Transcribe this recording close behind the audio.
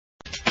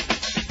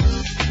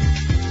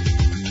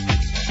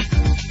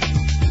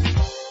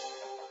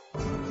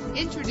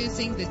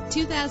Introducing the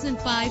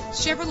 2005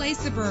 Chevrolet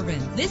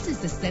Suburban. This is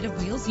the set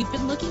of wheels you've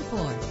been looking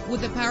for,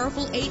 with a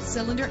powerful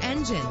 8-cylinder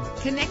engine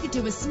connected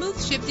to a smooth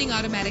shifting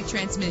automatic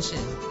transmission.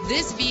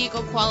 This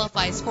vehicle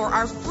qualifies for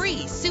our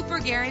free Super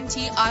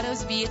Guarantee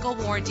Autos Vehicle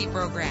Warranty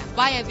Program.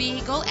 Buy a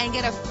vehicle and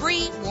get a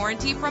free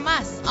warranty from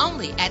us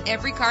only at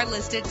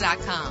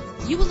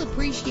everycarlisted.com. You will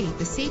appreciate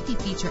the safety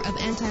feature of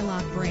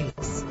anti-lock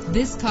brakes.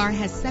 This car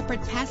has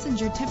separate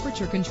passenger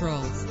temperature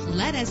controls.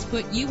 Let us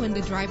put you in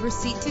the driver's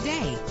seat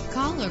today.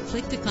 Call or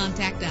click to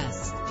contact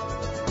us.